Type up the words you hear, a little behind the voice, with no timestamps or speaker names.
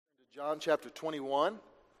John chapter 21.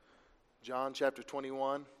 John chapter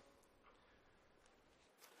 21.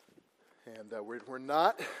 And we're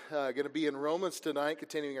not going to be in Romans tonight,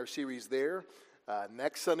 continuing our series there.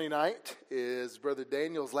 Next Sunday night is Brother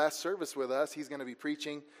Daniel's last service with us. He's going to be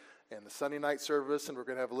preaching in the Sunday night service, and we're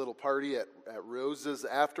going to have a little party at Rose's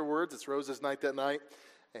afterwards. It's Rose's night that night,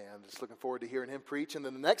 and just looking forward to hearing him preach. And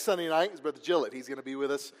then the next Sunday night is Brother Gillett. He's going to be with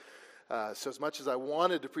us. So as much as I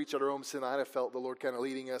wanted to preach out of Romans tonight, I felt the Lord kind of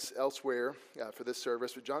leading us elsewhere for this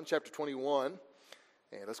service. But John chapter 21,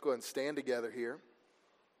 and let's go ahead and stand together here.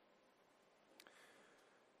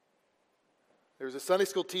 There was a Sunday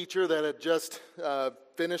school teacher that had just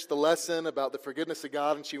finished the lesson about the forgiveness of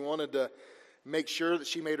God, and she wanted to make sure that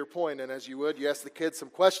she made her point. And as you would, you ask the kids some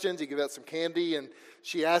questions, you give out some candy, and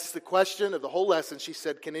she asked the question of the whole lesson. She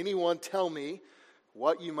said, "Can anyone tell me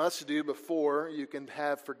what you must do before you can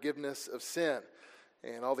have forgiveness of sin?"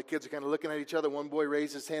 And all the kids are kind of looking at each other. One boy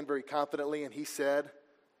raised his hand very confidently, and he said,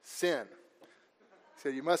 "Sin." He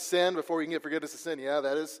said, "You must sin before you can get forgiveness of sin." Yeah,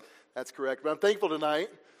 that's correct. But I'm thankful tonight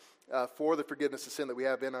for the forgiveness of sin that we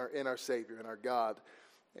have in our Savior, in our God.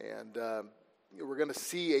 And we're going to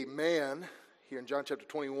see a man here in John chapter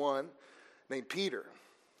 21 named Peter,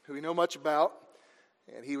 who we know much about.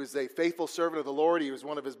 And he was a faithful servant of the Lord. He was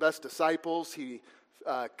one of his best disciples. He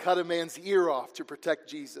cut a man's ear off to protect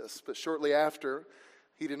Jesus. But shortly after,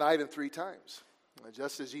 he denied him 3 times,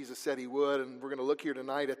 just as Jesus said he would. And we're going to look here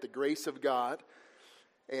tonight at the grace of God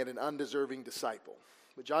and an undeserving disciple.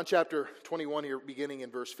 But John chapter 21 here, beginning in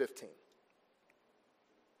verse 15. It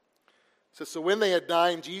says, "So when they had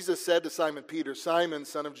dined, Jesus said to Simon Peter, 'Simon,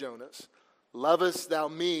 son of Jonas, lovest thou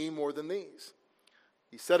me more than these?'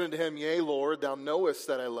 He said unto him, 'Yea, Lord, thou knowest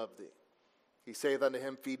that I love thee.' He saith unto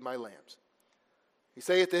him, 'Feed my lambs.' He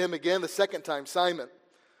saith to him again the second time, 'Simon,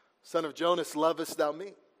 son of Jonas, lovest thou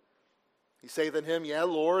me?' He saith unto him, 'Yea,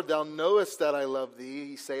 Lord, thou knowest that I love thee.'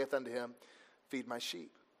 He saith unto him, 'Feed my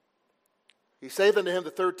sheep.' He saith unto him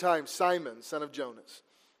the third time, 'Simon, son of Jonas,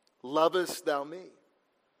 lovest thou me?'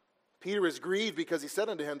 Peter is grieved because he said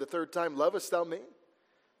unto him the third time, 'Lovest thou me?'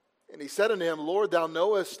 And he said unto him, 'Lord, thou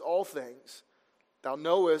knowest all things. Thou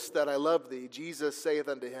knowest that I love thee.' Jesus saith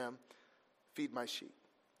unto him, 'Feed my sheep.'"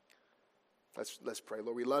 Let's pray.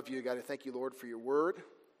 Lord, we love you. God, I thank you, Lord, for your word.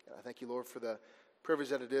 God, I thank you, Lord, for the privilege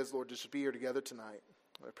that it is, Lord, just to be here together tonight.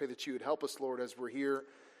 I pray that you would help us, Lord, as we're here,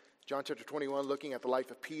 John chapter 21, looking at the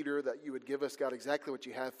life of Peter, that you would give us, God, exactly what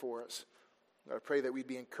you have for us. God, I pray that we'd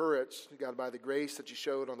be encouraged, God, by the grace that you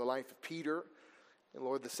showed on the life of Peter. And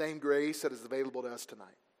Lord, the same grace that is available to us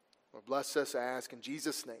tonight. Lord, bless us, I ask in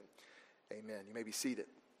Jesus' name. Amen. You may be seated.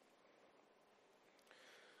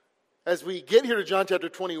 As we get here to John chapter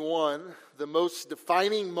 21, the most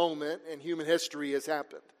defining moment in human history has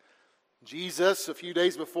happened. Jesus, a few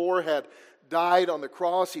days before, had died on the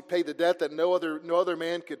cross. He paid the debt that no other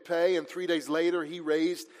man could pay. And 3 days later, he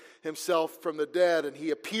raised himself from the dead. And he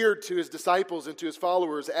appeared to his disciples and to his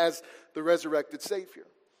followers as the resurrected Savior.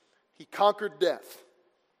 He conquered death,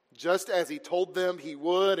 just as he told them he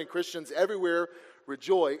would. And Christians everywhere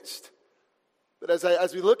rejoiced. But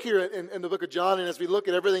as we look here in the book of John, and as we look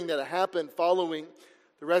at everything that happened following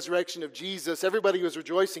the resurrection of Jesus, everybody was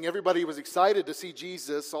rejoicing. Everybody was excited to see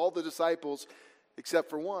Jesus, all the disciples, except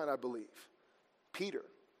for one, I believe, Peter.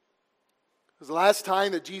 It was the last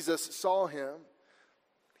time that Jesus saw him,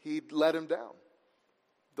 he let him down.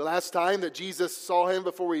 The last time that Jesus saw him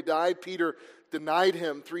before he died, Peter denied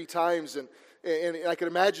him 3 times. And I can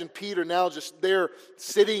imagine Peter now just there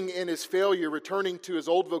sitting in his failure, returning to his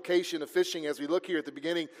old vocation of fishing as we look here at the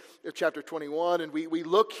beginning of chapter 21. And we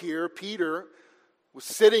look here, Peter was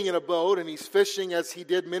sitting in a boat and he's fishing as he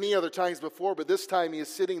did many other times before, but this time he is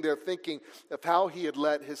sitting there thinking of how he had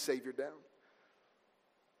let his Savior down.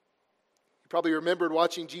 You probably remembered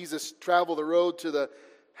watching Jesus travel the road to the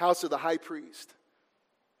house of the high priest,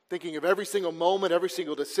 thinking of every single moment, every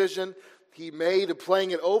single decision he made and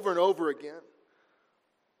playing it over and over again.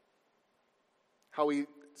 How he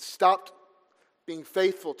stopped being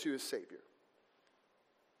faithful to his Savior.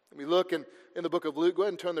 And we look in the book of Luke. Go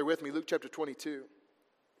ahead and turn there with me. Luke chapter 22.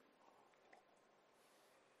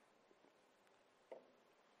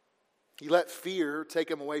 He let fear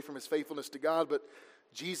take him away from his faithfulness to God, but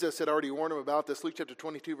Jesus had already warned him about this. Luke chapter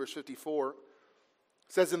 22, verse 54. It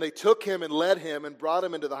says, "And they took him and led him and brought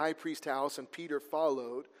him into the high priest's house, and Peter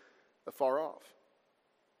followed afar off."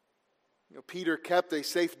 Peter kept a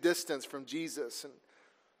safe distance from Jesus. And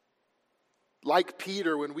like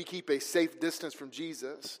Peter, when we keep a safe distance from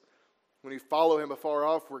Jesus, when we follow him afar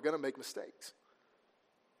off, we're going to make mistakes.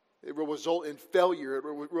 It will result in failure. It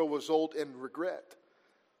will result in regret.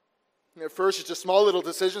 At first, it's just small little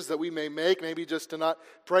decisions that we may make, maybe just to not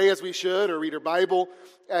pray as we should or read our Bible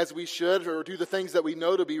as we should or do the things that we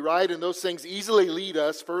know to be right. And those things easily lead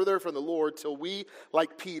us further from the Lord till we,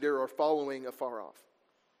 like Peter, are following afar off.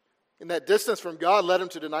 And that distance from God led him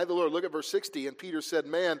to deny the Lord. Look at verse 60. And Peter said,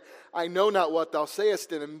 "Man, I know not what thou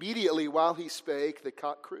sayest." And immediately while he spake, the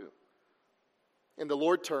cock crew. And the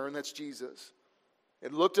Lord turned, that's Jesus,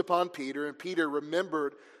 and looked upon Peter. And Peter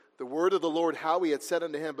remembered the word of the Lord, how he had said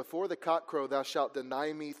unto him, "Before the cock crow, thou shalt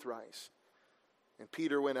deny me thrice." And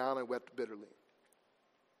Peter went out and wept bitterly.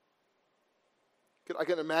 I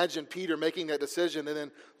can imagine Peter making that decision and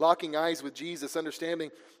then locking eyes with Jesus,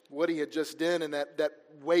 understanding what he had just done and that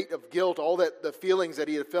weight of guilt, all that the feelings that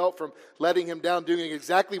he had felt from letting him down, doing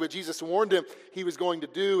exactly what Jesus warned him he was going to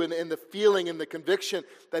do, and the feeling and the conviction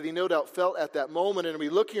that he no doubt felt at that moment. And we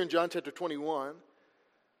look here in John chapter 21.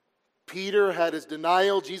 Peter had his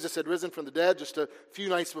denial. Jesus had risen from the dead just a few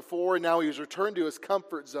nights before, and now he was returned to his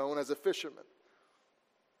comfort zone as a fisherman.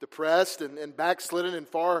 Depressed and backslidden and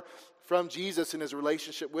far from Jesus and his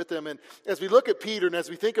relationship with him. And as we look at Peter and as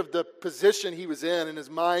we think of the position he was in his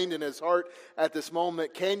mind and his heart at this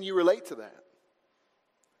moment, can you relate to that?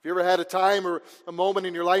 Have you ever had a time or a moment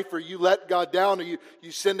in your life where you let God down or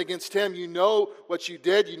you sinned against him? You know what you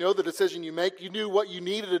did. You know the decision you make. You knew what you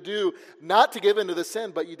needed to do, not to give into the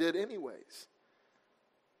sin, but you did anyways.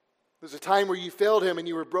 There's a time where you failed him and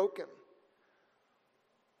you were broken.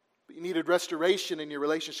 But you needed restoration in your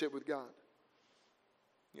relationship with God.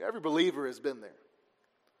 You know, every believer has been there.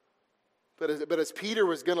 But as Peter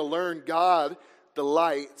was going to learn, God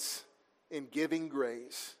delights in giving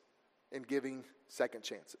grace and giving second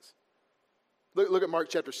chances. Look at Mark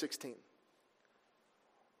chapter 16.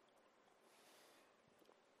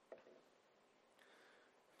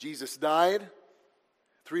 Jesus died.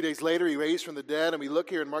 3 days later, he raised from the dead. And we look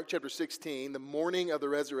here in Mark chapter 16, the morning of the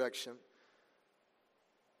resurrection.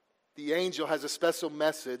 The angel has a special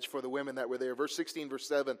message for the women that were there. Verse 16, verse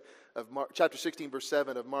 7 of Mark, chapter 16, verse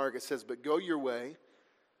 7 of Mark, it says, "But go your way,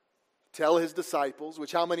 tell his disciples,"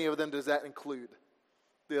 which how many of them does that include?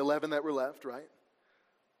 The 11 that were left, right?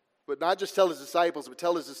 But not just tell his disciples, but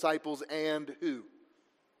tell his disciples and who?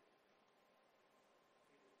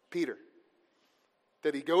 Peter.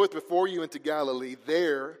 "That he goeth before you into Galilee,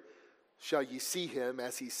 there shall ye see him,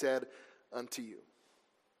 as he said unto you."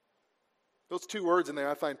 Those two words in there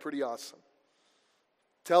I find pretty awesome.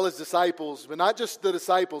 Tell his disciples, but not just the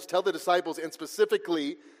disciples, tell the disciples and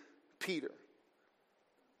specifically Peter.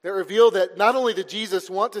 That revealed that not only did Jesus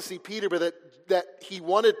want to see Peter, but that he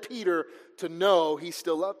wanted Peter to know he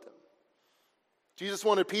still loved him. Jesus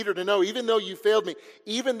wanted Peter to know, even though you failed me,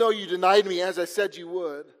 even though you denied me as I said you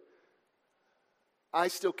would, I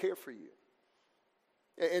still care for you.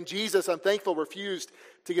 And Jesus, I'm thankful, refused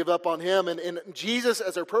to give up on him. And Jesus,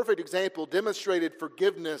 as our perfect example, demonstrated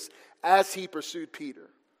forgiveness as he pursued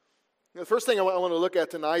Peter. The first thing I want to look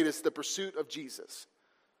at tonight is the pursuit of Jesus.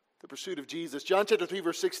 The pursuit of Jesus. John chapter 3,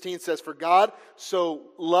 verse 16 says, "For God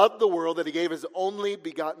so loved the world that he gave his only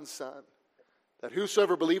begotten Son, that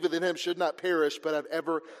whosoever believeth in him should not perish, but have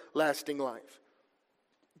everlasting life."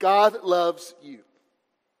 God loves you.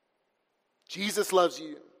 Jesus loves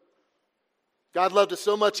you. God loved us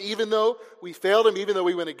so much, even though we failed him, even though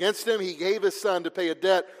we went against him, he gave his Son to pay a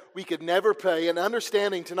debt we could never pay. And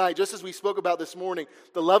understanding tonight, just as we spoke about this morning,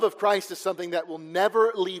 the love of Christ is something that will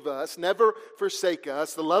never leave us, never forsake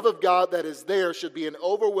us. The love of God that is there should be an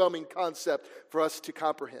overwhelming concept for us to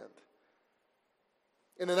comprehend.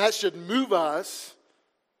 And then that should move us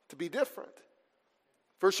to be different.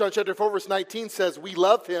 1 John chapter 4, verse 19 says, we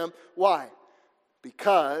love him. Why?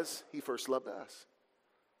 Because he first loved us.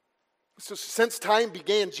 So since time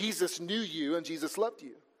began, Jesus knew you and Jesus loved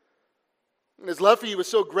you. And his love for you was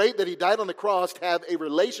so great that he died on the cross to have a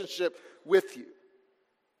relationship with you.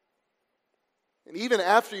 And even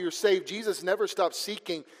after you're saved, Jesus never stopped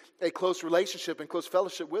seeking a close relationship and close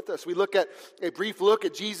fellowship with us. We look at a brief look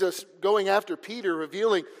at Jesus going after Peter,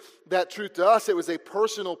 revealing that truth to us. It was a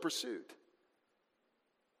personal pursuit.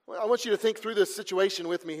 I want you to think through this situation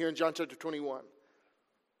with me here in John chapter 21.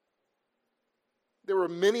 There were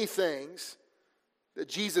many things that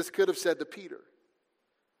Jesus could have said to Peter.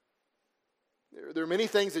 There are many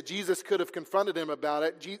things that Jesus could have confronted him about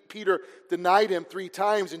it. Peter denied him 3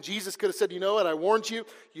 times, and Jesus could have said, you know what, I warned you.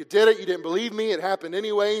 You did it. You didn't believe me. It happened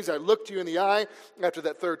anyways. I looked you in the eye after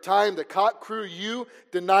that 3rd time. The cock crew, you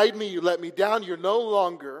denied me. You let me down. You're no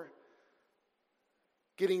longer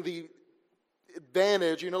getting the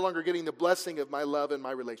advantage. You're no longer getting the blessing of my love and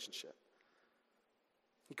my relationship.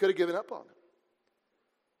 He could have given up on him.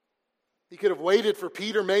 He could have waited for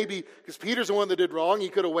Peter maybe, because Peter's the one that did wrong. He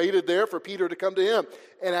could have waited there for Peter to come to him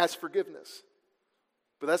and ask forgiveness.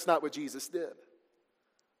 But that's not what Jesus did.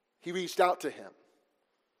 He reached out to him.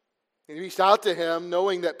 And he reached out to him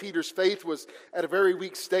knowing that Peter's faith was at a very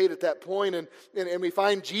weak state at that point. And we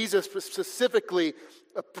find Jesus specifically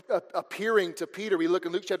appearing to Peter. We look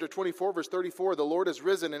in Luke chapter 24, verse 34. The Lord has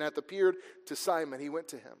risen and hath appeared to Simon. He went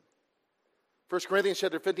to him. 1 Corinthians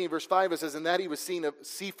chapter 15, verse 5, it says, "And that he was seen of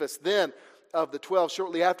Cephas, then of the 12,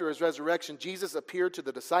 shortly after his resurrection, Jesus appeared to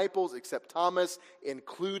the disciples, except Thomas,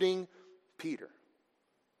 including Peter."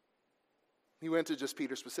 He went to just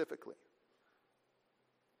Peter specifically.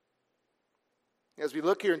 As we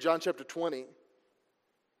look here in John chapter 20,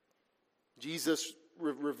 Jesus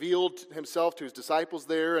revealed himself to his disciples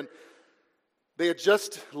there, and they had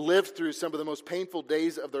just lived through some of the most painful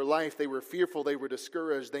days of their life. They were fearful, they were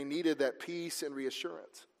discouraged, they needed that peace and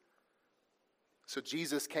reassurance. So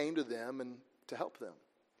Jesus came to them and to help them.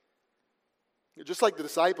 Just like the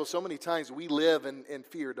disciples, so many times we live in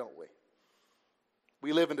fear, don't we?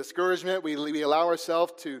 We live in discouragement. We allow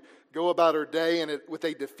ourselves to go about our day with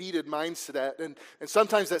a defeated mindset. And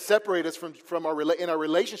sometimes that separates us from our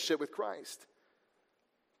relationship with Christ.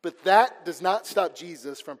 But that does not stop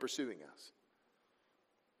Jesus from pursuing us.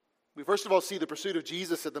 We first of all see the pursuit of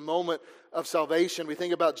Jesus at the moment of salvation. We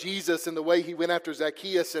think about Jesus and the way he went after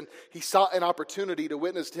Zacchaeus, and he sought an opportunity to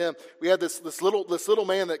witness to him. We had this little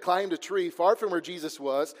man that climbed a tree far from where Jesus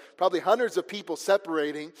was, probably hundreds of people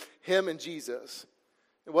separating him and Jesus.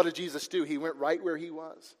 And what did Jesus do? He went right where he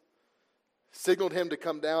was. Signaled him to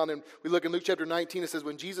come down. And we look in Luke chapter 19, it says,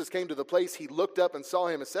 when Jesus came to the place, he looked up and saw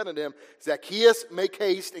him and said unto him, Zacchaeus, make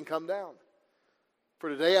haste and come down. For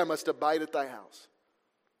today I must abide at thy house.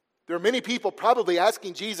 There are many people probably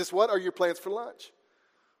asking Jesus, what are your plans for lunch?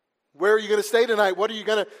 Where are you going to stay tonight? What are you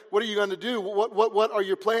going to do? What are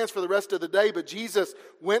your plans for the rest of the day? But Jesus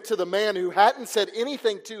went to the man who hadn't said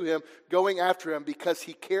anything to him, going after him because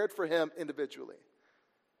he cared for him individually.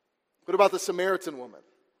 What about the Samaritan woman?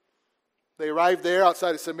 They arrived there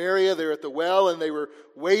outside of Samaria. They were at the well and they were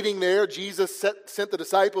waiting there. Jesus sent the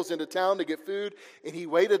disciples into town to get food, and he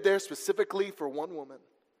waited there specifically for one woman.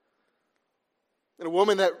 And a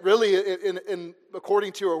woman that really,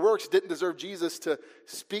 according to her works, didn't deserve Jesus to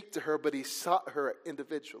speak to her, but he sought her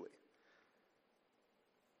individually.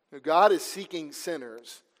 Now, God is seeking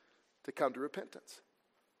sinners to come to repentance.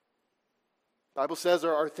 The Bible says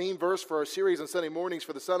our theme verse for our series on Sunday mornings,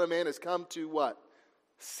 for the Son of Man has come to what?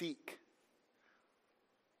 Seek.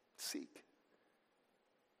 Seek.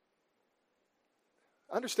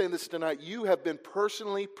 Understand this tonight. You have been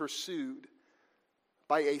personally pursued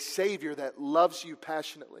by a Savior that loves you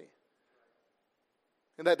passionately.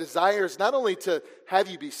 And that desires not only to have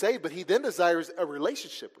you be saved, but he then desires a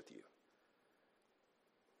relationship with you.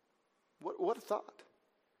 What a thought.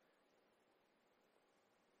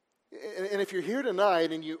 And if you're here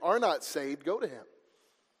tonight and you are not saved, go to him.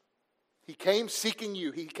 He came seeking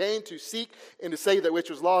you. He came to seek and to save that which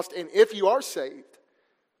was lost. And if you are saved,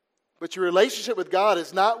 but your relationship with God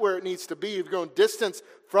is not where it needs to be, you've grown distance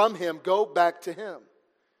from him, go back to him.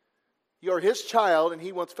 You are his child and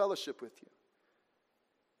he wants fellowship with you.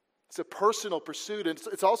 It's a personal pursuit. And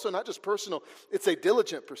it's also not just personal, it's a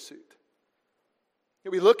diligent pursuit.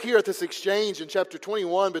 We look here at this exchange in chapter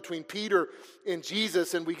 21 between Peter and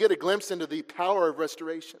Jesus, and we get a glimpse into the power of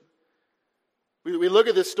restoration. We look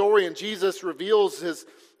at this story, and Jesus reveals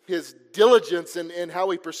his diligence and how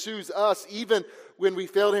he pursues us, even when we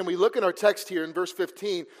failed him. We look at our text here in verse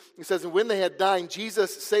 15. It says, and when they had dined,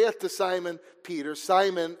 Jesus saith to Simon Peter,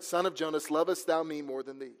 Simon, son of Jonas, lovest thou me more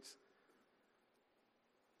than these?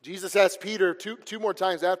 Jesus asked Peter two more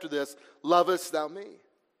times after this, lovest thou me?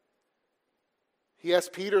 He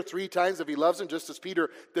asked Peter 3 times if he loves him, just as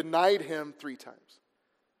Peter denied him 3 times.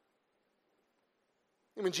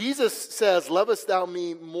 And when Jesus says, lovest thou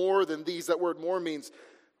me more than these, that word more means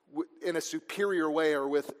in a superior way or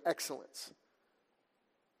with excellence.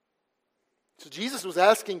 So Jesus was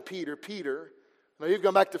asking Peter, I know you've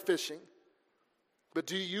gone back to fishing, but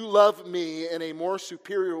do you love me in a more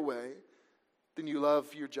superior way than you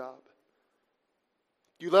love your job?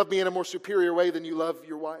 Do you love me in a more superior way than you love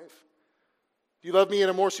your wife? Do you love me in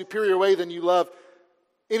a more superior way than you love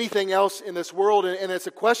anything else in this world? And it's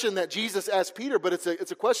a question that Jesus asked Peter, but it's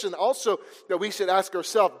a question also that we should ask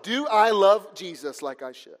ourselves. Do I love Jesus like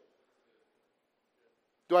I should?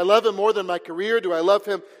 Do I love him more than my career? Do I love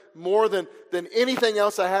him more than anything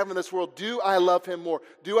else I have in this world? Do I love him more?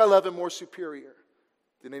 Do I love him more superior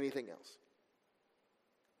than anything else?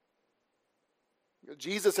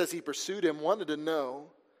 Jesus, as he pursued him, wanted to know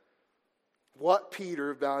what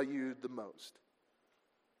Peter valued the most.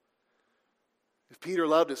 If Peter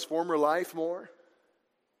loved his former life more,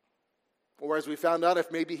 or as we found out,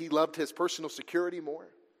 if maybe he loved his personal security more.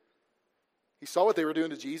 He saw what they were doing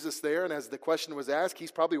to Jesus there, and as the question was asked,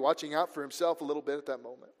 he's probably watching out for himself a little bit at that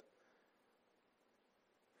moment.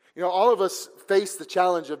 You know, all of us face the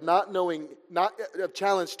challenge of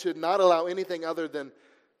challenge to not allow anything other than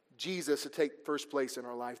Jesus to take first place in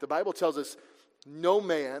our life. The Bible tells us no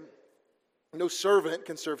man, no servant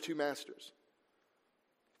can serve two masters.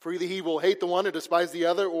 For either he will hate the one and despise the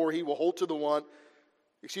other, or he will hold to the one.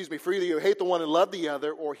 For either you hate the one and love the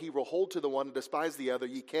other, or he will hold to the one and despise the other.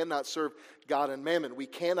 You cannot serve God and mammon. We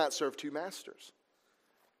cannot serve two masters.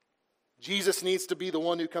 Jesus needs to be the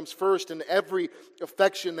one who comes first in every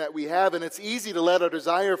affection that we have. And it's easy to let our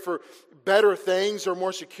desire for better things or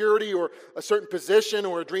more security or a certain position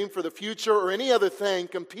or a dream for the future or any other thing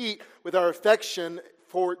compete with our affection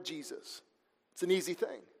for Jesus. It's an easy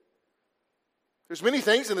thing. There's many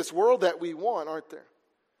things in this world that we want, aren't there?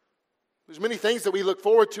 There's many things that we look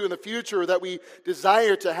forward to in the future that we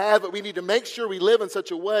desire to have, but we need to make sure we live in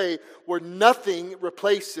such a way where nothing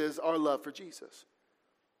replaces our love for Jesus.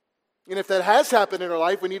 And if that has happened in our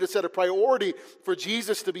life, we need to set a priority for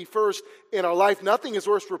Jesus to be first in our life. Nothing is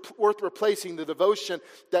worth replacing the devotion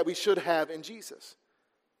that we should have in Jesus.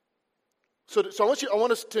 So I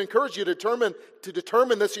want us to encourage you to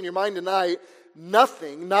determine this in your mind tonight.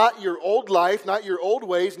 Nothing, not your old life, not your old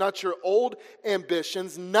ways, not your old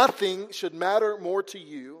ambitions, nothing should matter more to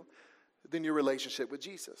you than your relationship with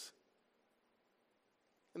Jesus.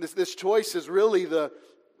 And this choice is really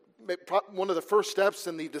one of the first steps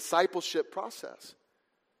in the discipleship process.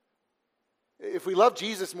 If we love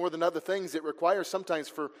Jesus more than other things, it requires sometimes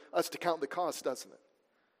for us to count the cost, doesn't it?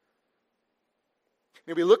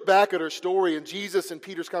 If we look back at our story, and Jesus and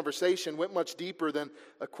Peter's conversation went much deeper than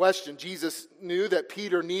a question. Jesus knew that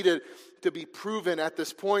Peter needed to be proven at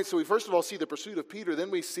this point. So we first of all see the pursuit of Peter, then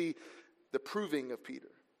we see the proving of Peter,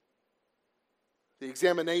 the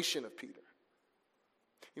examination of Peter.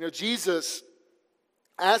 You know, Jesus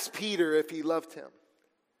asked Peter if he loved him.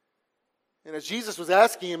 And as Jesus was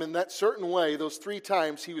asking him in that certain way, those 3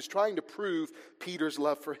 times, he was trying to prove Peter's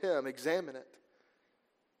love for him, examine it.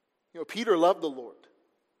 You know, Peter loved the Lord.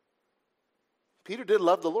 Peter did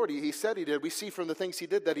love the Lord. He said he did. We see from the things he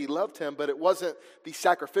did that he loved him, but it wasn't the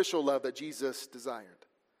sacrificial love that Jesus desired.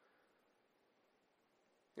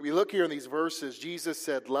 If we look here in these verses, Jesus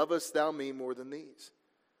said, "Lovest thou me more than these?"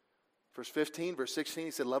 Verse 15, verse 16,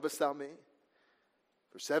 he said, "Lovest thou me?"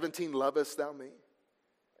 Verse 17, "Lovest thou me?"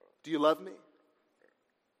 Do you love me?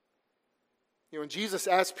 You know, when Jesus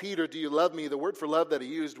asked Peter, "Do you love me?" the word for love that he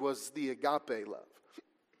used was the agape love.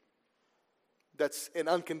 That's an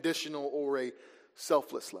unconditional or a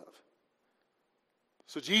selfless love.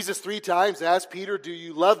 So Jesus 3 times asked Peter, "Do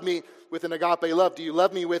you love me with an agape love? Do you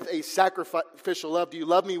love me with a sacrificial love? Do you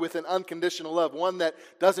love me with an unconditional love? One that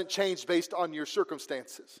doesn't change based on your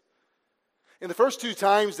circumstances?" In the first 2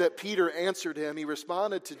 times that Peter answered him, he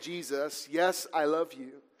responded to Jesus, "Yes, I love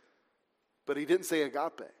you." But he didn't say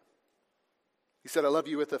agape. He said, "I love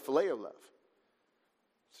you with a phileo love."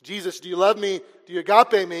 So Jesus, "Do you love me? Do you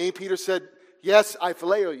agape me?" Peter said, "Yes, I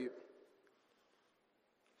phileo you."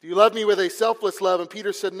 "Do you love me with a selfless love?" And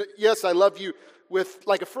Peter said, "Yes, I love you with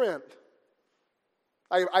like a friend.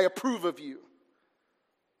 I approve of you.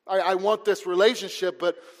 I want this relationship."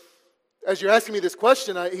 But as you're asking me this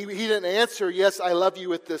question, he didn't answer, "Yes, I love you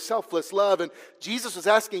with this selfless love." And Jesus was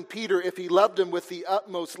asking Peter if he loved him with the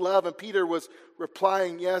utmost love. And Peter was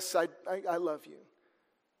replying, "Yes, I love you.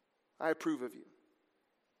 I approve of you."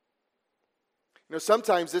 You know,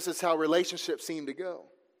 sometimes this is how relationships seem to go.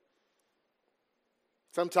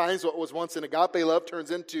 Sometimes what was once an agape love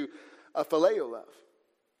turns into a phileo love.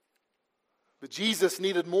 But Jesus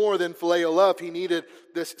needed more than phileo love. He needed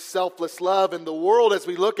this selfless love. And the world, as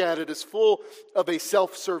we look at it, is full of a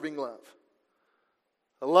self-serving love.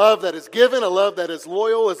 A love that is given, a love that is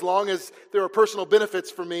loyal as long as there are personal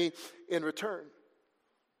benefits for me in return.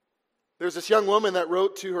 There's this young woman that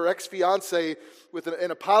wrote to her ex-fiancé with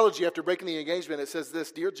an apology after breaking the engagement. It says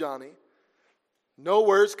this, "Dear Johnny, no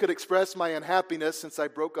words could express my unhappiness since I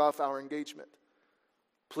broke off our engagement.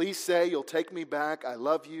 Please say you'll take me back. I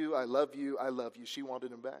love you, I love you, I love you." She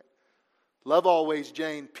wanted him back. "Love always,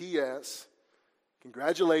 Jane. P.S.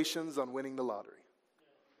 Congratulations on winning the lottery."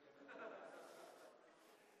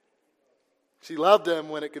 She loved him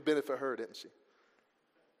when it could benefit her, didn't she?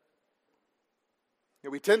 You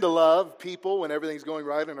know, we tend to love people when everything's going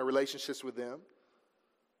right in our relationships with them.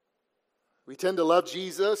 We tend to love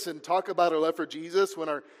Jesus and talk about our love for Jesus when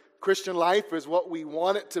our Christian life is what we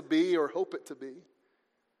want it to be or hope it to be.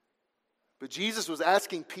 But Jesus was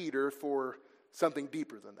asking Peter for something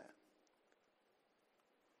deeper than that.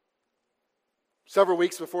 Several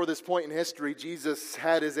weeks before this point in history, Jesus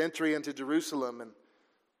had his entry into Jerusalem. And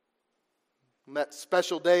on that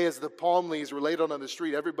special day, as the palm leaves were laid out on the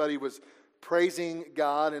street, everybody was praising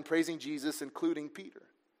God and praising Jesus, including Peter.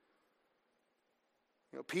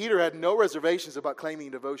 Peter had no reservations about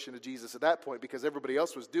claiming devotion to Jesus at that point because everybody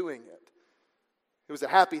else was doing it. It was a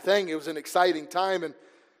happy thing. It was an exciting time.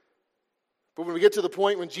 But when we get to the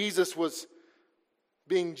point when Jesus was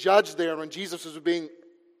being judged there, when Jesus was being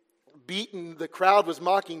beaten, the crowd was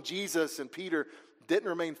mocking Jesus, and Peter didn't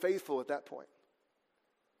remain faithful at that point.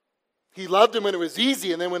 He loved him when it was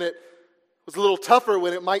easy, and then when it was a little tougher,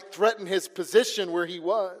 when it might threaten his position where he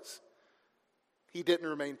was, he didn't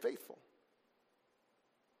remain faithful.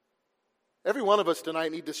 Every one of us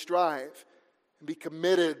tonight need to strive and be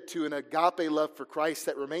committed to an agape love for Christ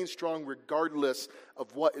that remains strong regardless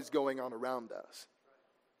of what is going on around us.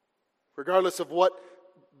 Regardless of what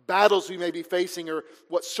battles we may be facing or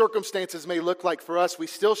what circumstances may look like for us, we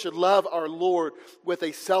still should love our Lord with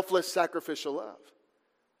a selfless, sacrificial love.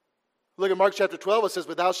 Look at Mark chapter 12. It says,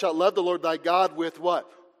 "But thou shalt love the Lord thy God with"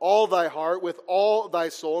 what? "All thy heart, with all thy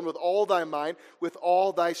soul, and with all thy mind, with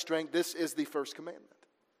all thy strength. This is the first commandment."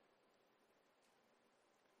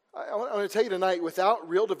 I want to tell you tonight, without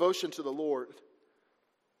real devotion to the Lord,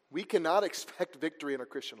 we cannot expect victory in our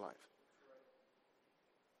Christian life.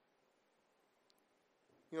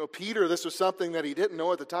 Peter, this was something that he didn't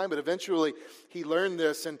know at the time, but eventually he learned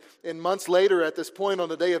this. And months later, at this point on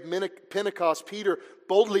the day of Pentecost, Peter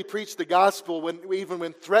boldly preached the gospel even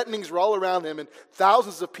when threatenings were all around him and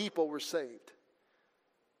thousands of people were saved.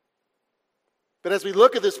 But as we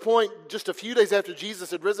look at this point, just a few days after Jesus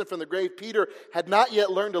had risen from the grave, Peter had not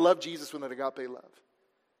yet learned to love Jesus with an agape love.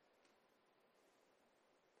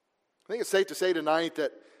 I think it's safe to say tonight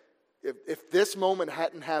that if this moment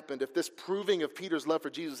hadn't happened, if this proving of Peter's love for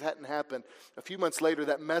Jesus hadn't happened, a few months later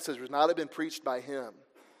that message would not have been preached by him.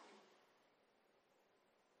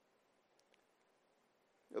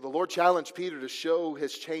 The Lord challenged Peter to show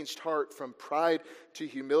his changed heart from pride to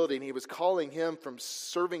humility, and he was calling him from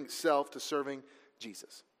serving self to serving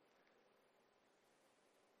Jesus.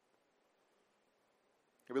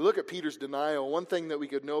 If we look at Peter's denial, one thing that we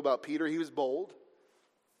could know about Peter, he was bold,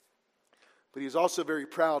 but he was also very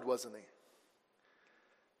proud, wasn't he?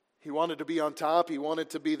 He wanted to be on top. He wanted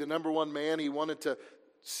to be the number one man. He wanted to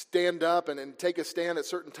stand up and take a stand at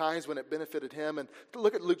certain times when it benefited him. And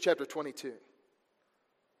look at Luke chapter 22.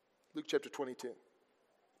 Luke chapter 22.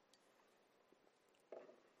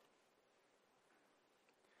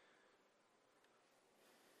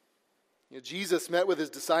 Jesus met with his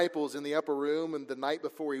disciples in the upper room and the night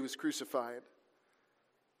before he was crucified.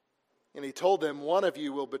 And he told them, "One of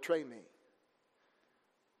you will betray me."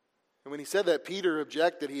 And when he said that, Peter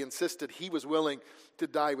objected. He insisted he was willing to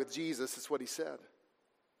die with Jesus. That's what he said.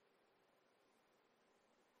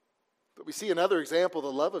 But we see another example of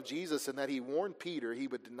the love of Jesus in that he warned Peter he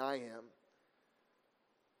would deny him.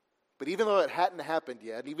 But even though it hadn't happened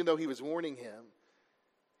yet, even though he was warning him,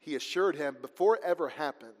 he assured him before it ever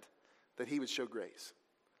happened that he would show grace.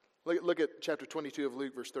 Look at chapter 22 of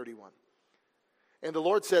Luke, verse 31. "And the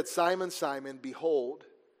Lord said, Simon, Simon, behold,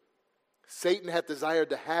 Satan hath desired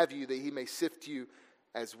to have you that he may sift you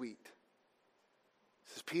as wheat." He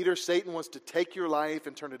says, Peter, Satan wants to take your life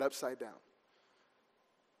and turn it upside down.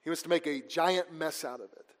 He wants to make a giant mess out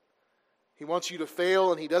of it. He wants you to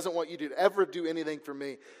fail, and he doesn't want you to ever do anything for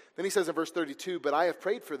me. Then he says in verse 32, "But I have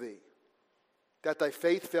prayed for thee, that thy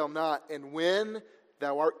faith fail not, and when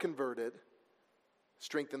thou art converted,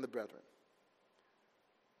 strengthen the brethren."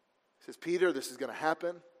 He says, Peter, this is going to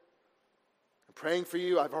happen. I'm praying for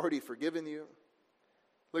you. I've already forgiven you.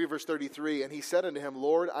 Look at verse 33. "And he said unto him,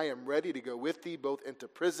 Lord, I am ready to go with thee both into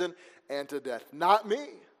prison and to death." Not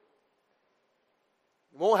me.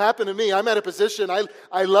 It won't happen to me. I'm at a position,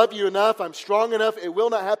 I love you enough, I'm strong enough, it will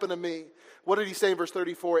not happen to me. What did he say in verse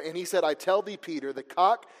 34? "And he said, I tell thee, Peter, the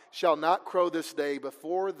cock shall not crow this day,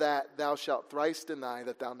 before that thou shalt thrice deny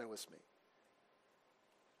that thou knowest me."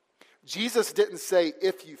 Jesus didn't say,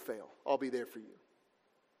 if you fail, I'll be there for you.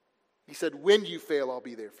 He said, when you fail, I'll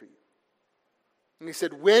be there for you. And he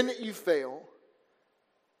said, when you fail,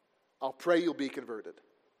 I'll pray you'll be converted.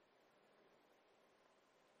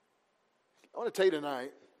 I want to tell you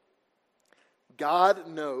tonight, God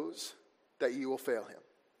knows that you will fail him.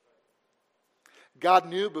 God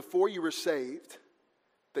knew before you were saved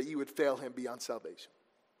that you would fail him beyond salvation.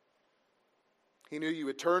 He knew you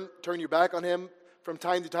would turn your back on him from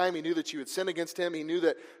time to time. He knew that you would sin against him. He knew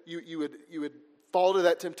that you would fall to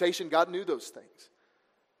that temptation. God knew those things.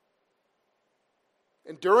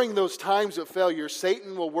 And during those times of failure,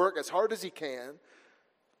 Satan will work as hard as he can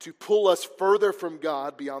to pull us further from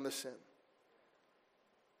God beyond the sin.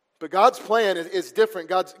 But God's plan is different.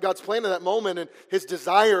 God's plan in that moment and His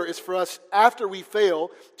desire is for us, after we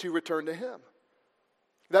fail, to return to Him.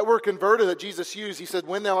 That word converted that Jesus used, He said,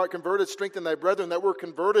 when thou art converted, strengthen thy brethren. That word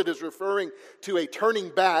converted is referring to a turning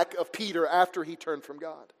back of Peter after he turned from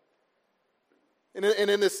God. And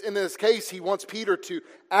in this case, He wants Peter to,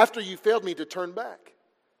 after you failed me, to turn back.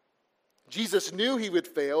 Jesus knew he would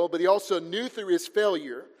fail, but He also knew through his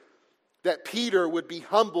failure that Peter would be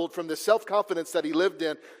humbled from the self-confidence that he lived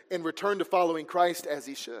in and return to following Christ as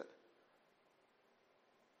he should.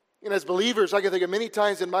 And as believers, I can think of many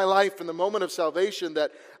times in my life in the moment of salvation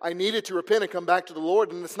that I needed to repent and come back to the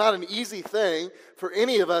Lord. And it's not an easy thing for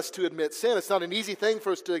any of us to admit sin. It's not an easy thing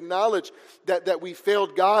for us to acknowledge that we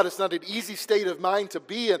failed God. It's not an easy state of mind to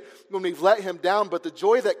be in when we've let Him down. But the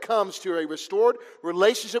joy that comes to a restored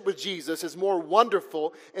relationship with Jesus is more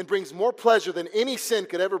wonderful and brings more pleasure than any sin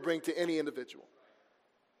could ever bring to any individual.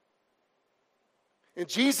 And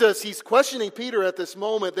Jesus, He's questioning Peter at this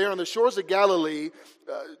moment there on the shores of Galilee,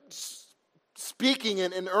 speaking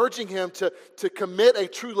and urging him to commit a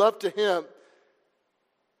true love to Him.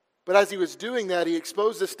 But as He was doing that, He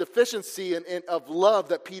exposed this deficiency of love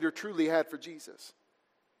that Peter truly had for Jesus.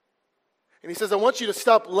 And He says, I want you to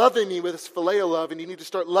stop loving me with this phileo love, and you need to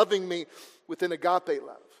start loving me with an agape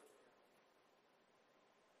love.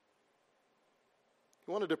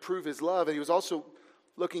 He wanted to prove His love, and He was also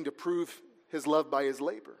looking to prove His love by His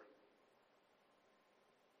labor.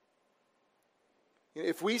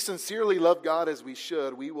 If we sincerely love God as we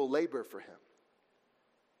should, we will labor for Him.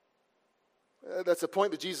 That's the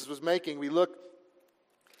point that Jesus was making. We look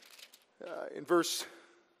in verse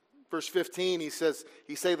 15, He says,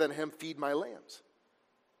 He saith unto him, feed my lambs.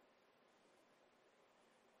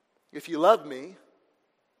 If you love me,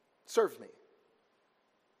 serve me.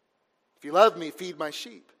 If you love me, feed my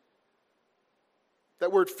sheep.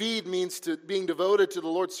 That word feed means being devoted to the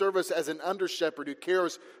Lord's service as an under-shepherd who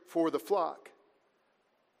cares for the flock.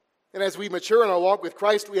 And as we mature in our walk with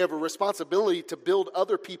Christ, we have a responsibility to build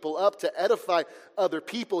other people up, to edify other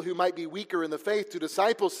people who might be weaker in the faith, to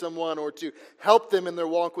disciple someone or to help them in their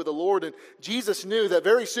walk with the Lord. And Jesus knew that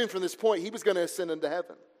very soon from this point, He was going to ascend into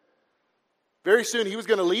heaven. Very soon He was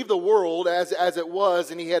going to leave the world as it was,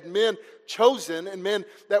 and He had men chosen and men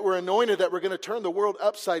that were anointed that were going to turn the world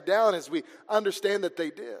upside down, as we understand that they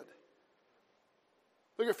did.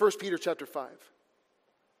 Look at 1 Peter chapter 5.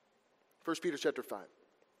 1 Peter chapter 5.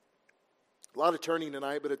 A lot of turning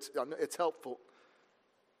tonight, but it's helpful.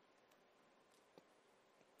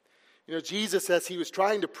 You know, Jesus, as He was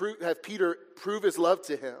trying to have Peter prove his love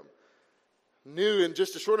to Him, knew in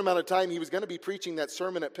just a short amount of time He was going to be preaching that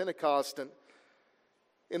sermon at Pentecost. And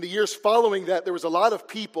in the years following that, there was a lot of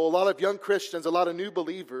people, a lot of young Christians, a lot of new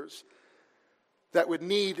believers that would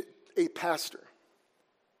need a pastor.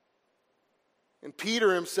 And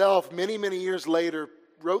Peter himself, many, many years later,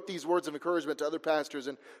 wrote these words of encouragement to other pastors.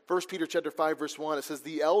 In 1 Peter chapter 5, verse 1, it says,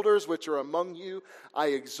 the elders which are among you, I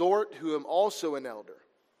exhort, who am also an elder,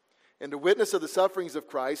 and a witness of the sufferings of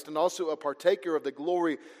Christ, and also a partaker of the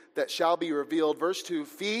glory that shall be revealed. Verse 2,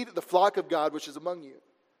 feed the flock of God which is among you,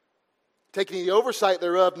 taking the oversight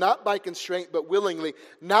thereof, not by constraint, but willingly,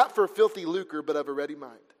 not for filthy lucre, but of a ready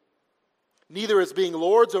mind. Neither as being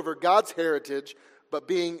lords over God's heritage, but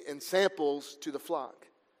being ensamples to the flock.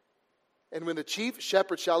 And when the chief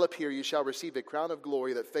shepherd shall appear, you shall receive a crown of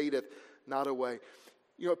glory that fadeth not away.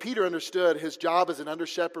 You know, Peter understood his job as an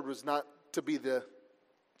under-shepherd was not to be the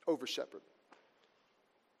over-shepherd.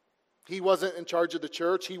 He wasn't in charge of the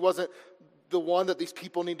church. He wasn't the one that these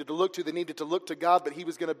people needed to look to. They needed to look to God, but he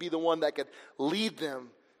was going to be the one that could lead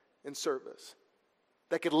them in service,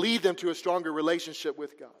 that could lead them to a stronger relationship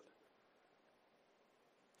with God.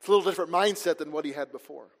 It's a little different mindset than what he had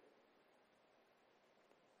before.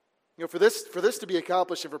 You know, for this to be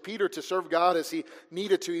accomplished and for Peter to serve God as he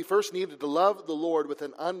needed to, he first needed to love the Lord with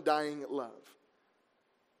an undying love.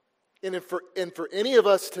 And for any of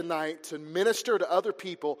us tonight to minister to other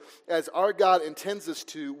people as our God intends us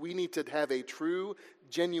to, we need to have a true,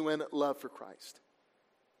 genuine love for Christ.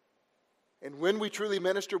 And when we truly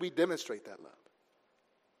minister, we demonstrate that love.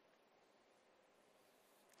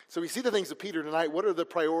 So we see the things of Peter tonight. What are the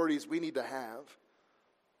priorities we need to have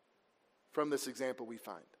from this example we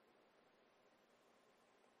find?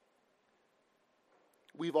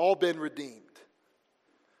 We've all been redeemed.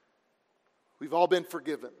 We've all been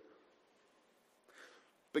forgiven.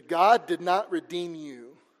 But God did not redeem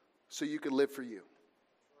you so you could live for you.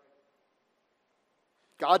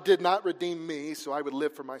 God did not redeem me so I would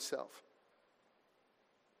live for myself.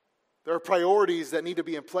 There are priorities that need to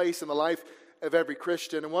be in place in the life of every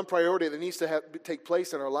Christian. And one priority that needs to take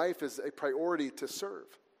place in our life is a priority to serve.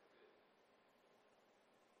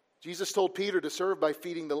 Jesus told Peter to serve by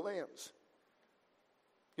feeding the lambs.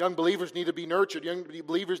 Young believers need to be nurtured. Young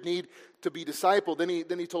believers need to be discipled.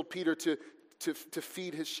 Then he told Peter to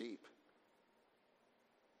feed his sheep.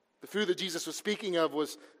 The food that Jesus was speaking of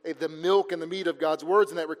was the milk and the meat of God's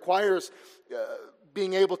words, and that requires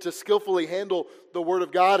being able to skillfully handle the Word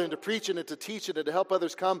of God and to preach it and to teach it and to help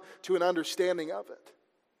others come to an understanding of it.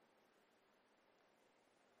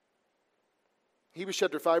 Hebrews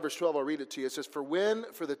chapter 5, verse 12, I'll read it to you. It says, For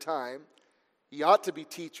the time, ye ought to be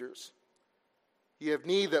teachers, ye have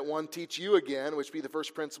need that one teach you again, which be the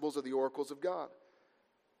first principles of the oracles of God,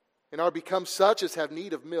 and are become such as have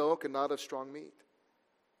need of milk and not of strong meat.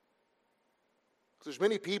 There's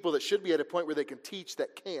many people that should be at a point where they can teach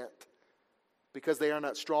that can't, because they are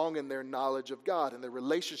not strong in their knowledge of God and their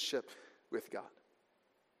relationship with God.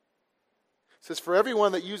 It says, For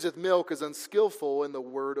everyone that useth milk is unskillful in the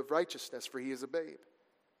word of righteousness, for he is a babe.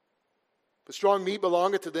 But strong meat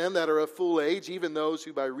belongeth to them that are of full age, even those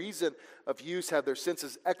who by reason of use have their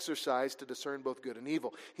senses exercised to discern both good and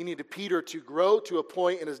evil. He needed Peter to grow to a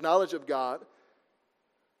point in his knowledge of God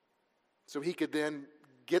so he could then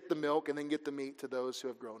get the milk and then get the meat to those who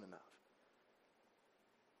have grown enough.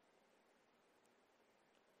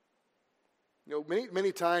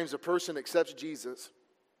 Many times a person accepts Jesus,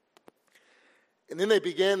 and then they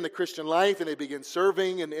begin the Christian life and they begin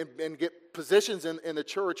serving and get positions in the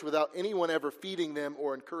church without anyone ever feeding them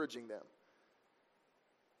or encouraging them.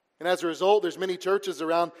 And as a result, there's many churches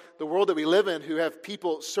around the world that we live in who have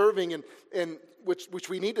people serving and which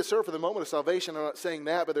we need to serve for the moment of salvation. I'm not saying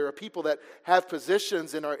that, but there are people that have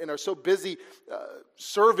positions and are so busy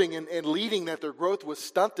serving and leading that their growth was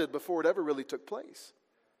stunted before it ever really took place.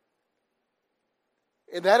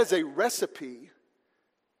 And that is a recipe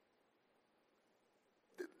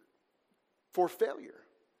for failure.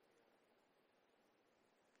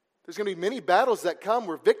 There's going to be many battles that come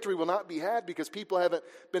where victory will not be had because people haven't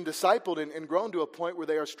been discipled and grown to a point where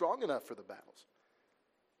they are strong enough for the battles.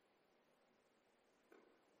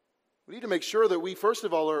 We need to make sure that we, first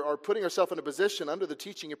of all, are putting ourselves in a position under the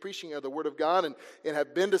teaching and preaching of the Word of God and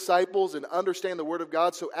have been disciples and understand the Word of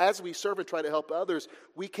God. So as we serve and try to help others,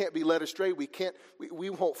 we can't be led astray. We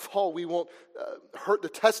won't fall. We won't hurt the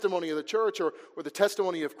testimony of the church or the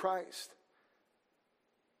testimony of Christ.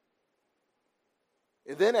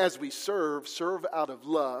 And then as we serve out of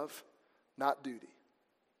love, not duty.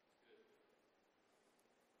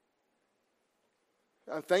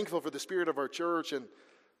 I'm thankful for the spirit of our church, and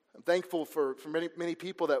I'm thankful for many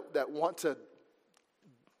people that want to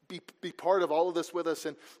be part of all of this with us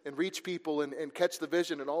and reach people and catch the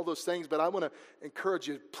vision and all those things. But I want to encourage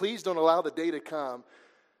you, please don't allow the day to come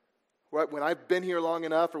when I've been here long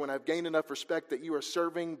enough or when I've gained enough respect that you are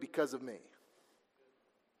serving because of me.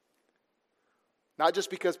 Not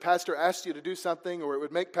just because Pastor asked you to do something or it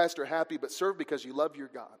would make Pastor happy, but serve because you love your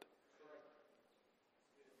God.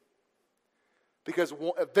 Because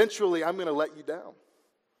eventually I'm going to let you down.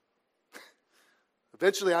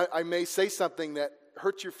 Eventually I may say something that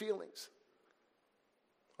hurts your feelings.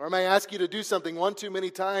 Or I may ask you to do something one too many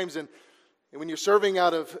times, and when you're serving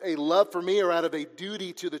out of a love for me or out of a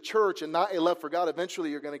duty to the church and not a love for God,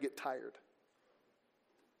 eventually you're going to get tired.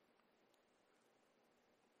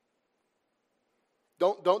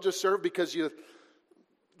 Don't just serve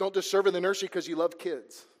don't just serve in the nursery because you love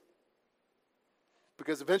kids.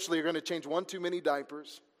 Because eventually you're going to change one too many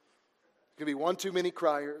diapers. There's going to be one too many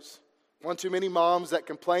criers. One too many moms that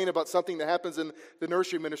complain about something that happens in the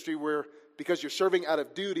nursery ministry where because you're serving out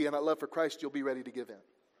of duty and not love for Christ, you'll be ready to give in.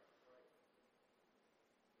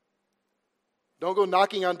 Don't go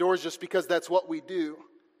knocking on doors just because that's what we do.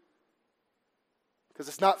 Because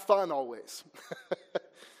it's not fun always.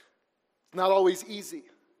 It's not always easy.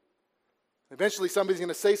 Eventually somebody's going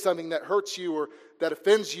to say something that hurts you or that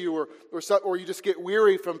offends you or you just get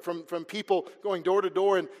weary from people going door to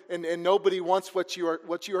door and nobody wants what you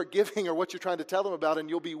are giving or what you're trying to tell them about, and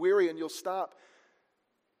you'll be weary and you'll stop.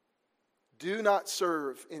 Do not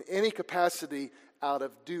serve in any capacity out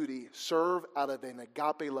of duty. Serve out of an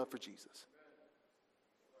agape love for Jesus.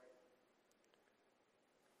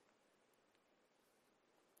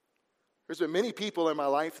 There's been many people in my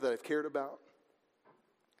life that I've cared about.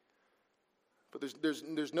 But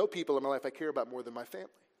there's no people in my life I care about more than my family.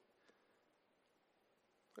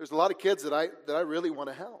 There's a lot of kids that I really want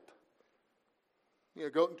to help.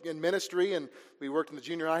 Go in ministry, and we worked in the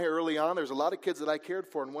junior high early on. There's a lot of kids that I cared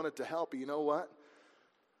for and wanted to help. But you know what?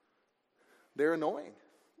 They're annoying.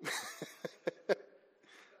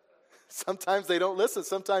 Sometimes they don't listen.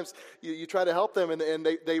 Sometimes you try to help them and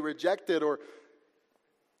they reject it,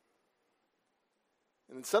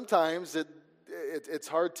 and sometimes it's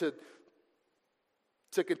hard to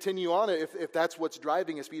to continue on it if that's what's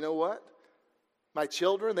driving us. But you know what? My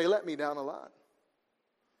children, they let me down a lot.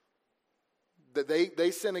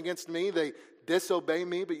 They sin against me, they disobey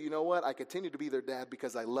me, but you know what? I continue to be their dad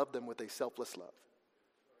because I love them with a selfless love.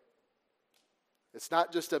 It's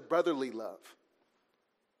not just a brotherly love.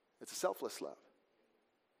 It's a selfless love.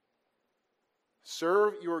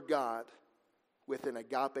 Serve your God with an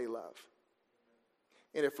agape love.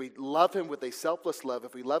 And if we love him with a selfless love,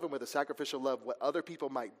 if we love him with a sacrificial love, what other people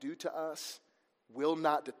might do to us will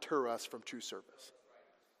not deter us from true service.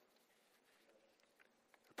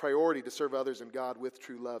 Priority to serve others and God with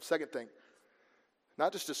true love. Second thing,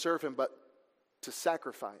 not just to serve him, but to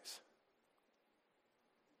sacrifice.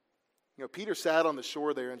 You know, Peter sat on the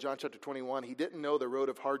shore there in John chapter 21. He didn't know the road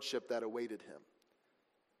of hardship that awaited him.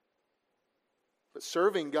 But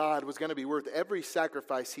serving God was going to be worth every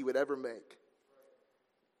sacrifice he would ever make.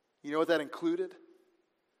 You know what that included?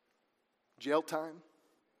 Jail time,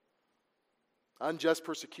 unjust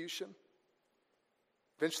persecution,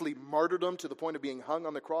 eventually martyrdom to the point of being hung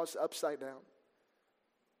on the cross upside down.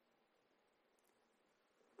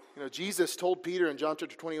 You know, Jesus told Peter in John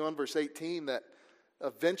chapter 21, verse 18, that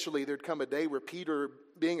eventually there'd come a day where Peter,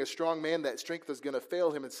 being a strong man, that strength was going to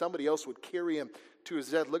fail him and somebody else would carry him to his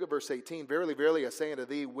death. Look at verse 18. Verily, verily, I say unto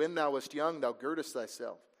thee, when thou wast young, thou girdest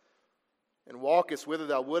thyself, and walkest whither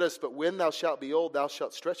thou wouldest, but when thou shalt be old, thou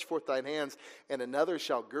shalt stretch forth thine hands, and another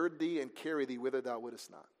shall gird thee and carry thee whither thou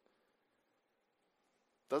wouldest not.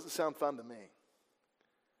 Doesn't sound fun to me.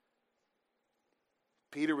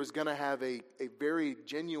 Peter was going to have a very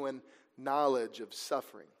genuine knowledge of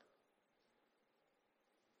suffering.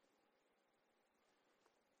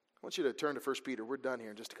 I want you to turn to 1 Peter. We're done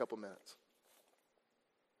here in just a couple minutes.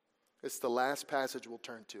 It's the last passage we'll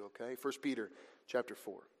turn to, okay? 1 Peter chapter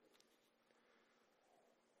 4.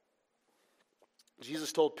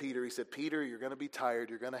 Jesus told Peter, he said, Peter, you're going to be tired.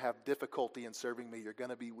 You're going to have difficulty in serving me. You're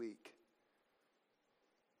going to be weak.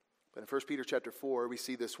 But in 1 Peter chapter 4, we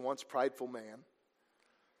see this once prideful man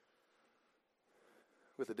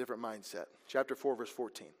with a different mindset. Chapter 4, verse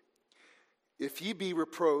 14. If ye be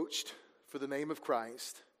reproached for the name of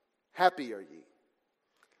Christ, happy are ye.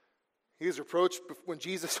 He was reproached when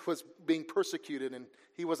Jesus was being persecuted, and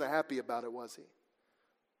he wasn't happy about it, was he?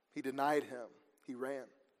 He denied him. He ran.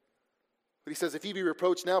 But he says, if ye be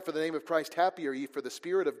reproached now for the name of Christ, happy are ye, for the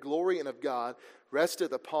Spirit of glory and of God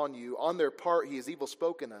resteth upon you. On their part he is evil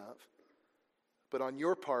spoken of, but on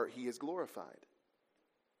your part he is glorified.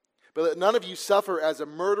 But let none of you suffer as a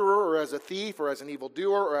murderer, or as a thief, or as an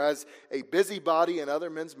evildoer, or as a busybody in other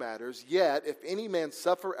men's matters. Yet, if any man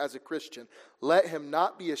suffer as a Christian, let him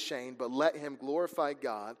not be ashamed, but let him glorify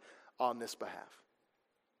God on this behalf.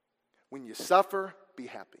 When you suffer, be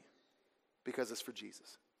happy, because it's for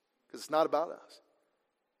Jesus. Because it's not about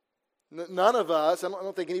us. None of us, I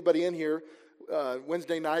don't think anybody in here,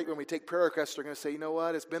 Wednesday night when we take prayer requests are going to say, you know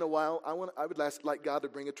what, it's been a while. I would like God to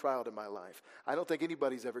bring a trial to my life. I don't think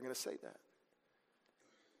anybody's ever going to say that.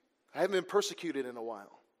 I haven't been persecuted in a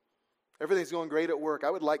while. Everything's going great at work. I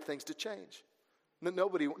would like things to change.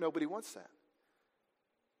 Nobody wants that.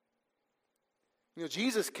 You know,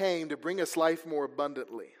 Jesus came to bring us life more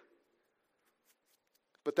abundantly.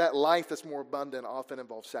 But that life that's more abundant often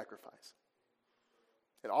involves sacrifice.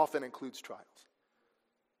 It often includes trials.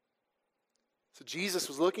 So Jesus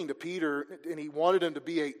was looking to Peter, and he wanted him to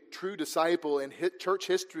be a true disciple. And church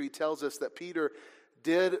history tells us that Peter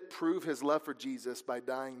did prove his love for Jesus by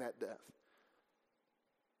dying that death.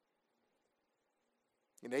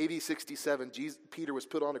 In AD 67, Peter was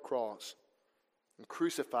put on a cross and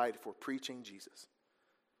crucified for preaching Jesus.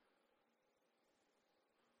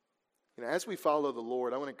 You know, as we follow the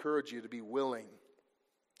Lord, I want to encourage you to be willing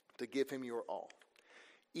to give him your all,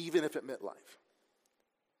 even if it meant life.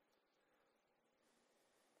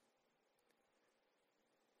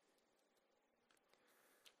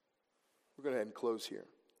 We're going to go ahead and close here.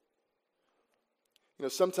 You know,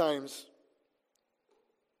 sometimes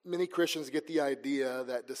many Christians get the idea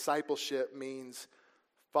that discipleship means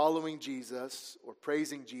following Jesus or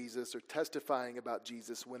praising Jesus or testifying about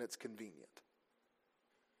Jesus when it's convenient.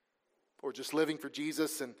 Or just living for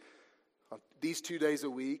Jesus and these 2 days a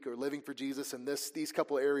week, or living for Jesus in these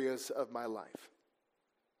couple areas of my life.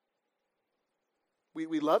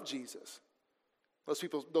 We love Jesus. Those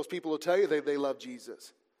people will tell you they love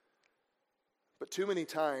Jesus. But too many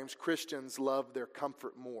times Christians love their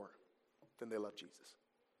comfort more than they love Jesus.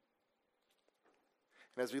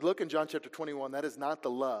 And as we look in John chapter 21, that is not the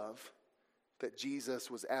love that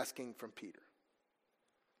Jesus was asking from Peter.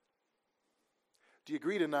 Do you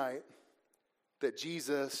agree tonight that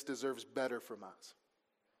Jesus deserves better from us?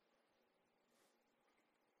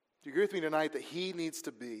 Do you agree with me tonight that he needs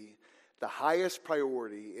to be the highest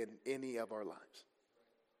priority in any of our lives?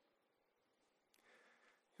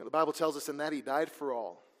 The Bible tells us in that he died for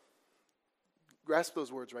all. Grasp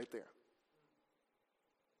those words right there.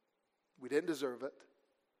 We didn't deserve it.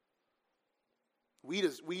 We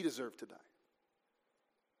deserve to die.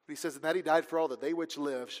 But he says that he died for all, that they which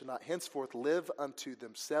live should not henceforth live unto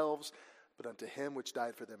themselves, but unto him which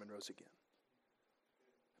died for them and rose again.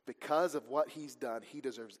 Because of what he's done, he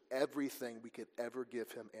deserves everything we could ever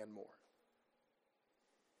give him and more.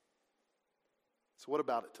 So what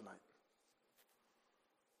about it tonight?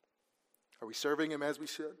 Are we serving him as we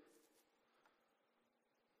should?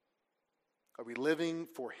 Are we living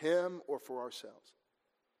for him or for ourselves?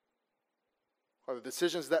 Are the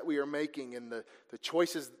decisions that we are making and the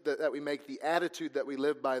choices that we make, the attitude that we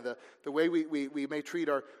live by, the way we may treat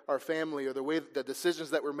our family, or the decisions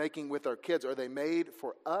that we're making with our kids, are they made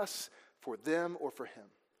for us, for them, or for him?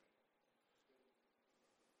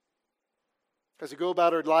 As we go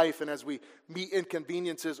about our life and as we meet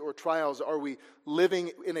inconveniences or trials, are we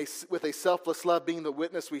living with a selfless love, being the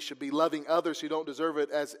witness we should be, loving others who don't deserve it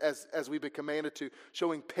as we've been commanded to,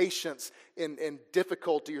 showing patience in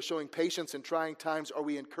difficulty or showing patience in trying times? Are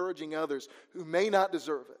we encouraging others who may not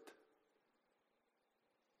deserve it?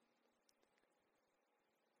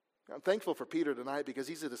 I'm thankful for Peter tonight because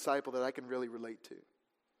he's a disciple that I can really relate to.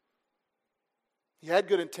 He had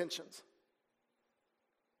good intentions.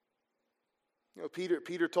 You know,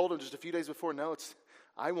 Peter told him just a few days before, no,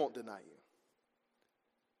 I won't deny you.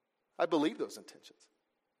 I believe those intentions.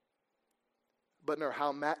 But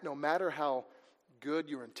no matter how good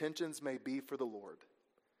your intentions may be for the Lord,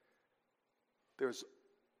 there's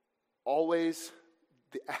always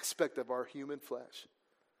the aspect of our human flesh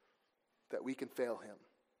that we can fail him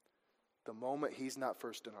the moment he's not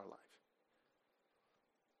first in our life.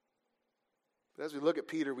 But as we look at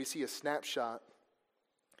Peter, we see a snapshot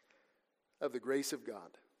of the grace of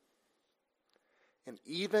God. And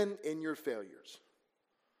even in your failures,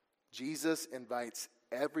 Jesus invites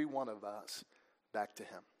every one of us back to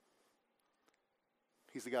him.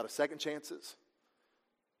 He's the God of second chances.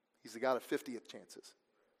 He's the God of 50th chances.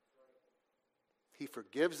 He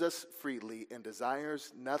forgives us freely and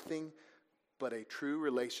desires nothing but a true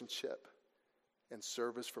relationship and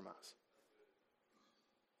service from us.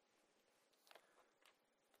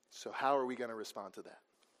 So how are we going to respond to that?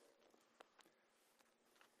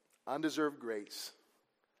 Undeserved grace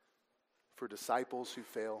for disciples who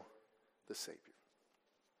fail the Savior.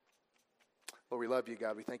 Lord, we love you,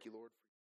 God. We thank you, Lord.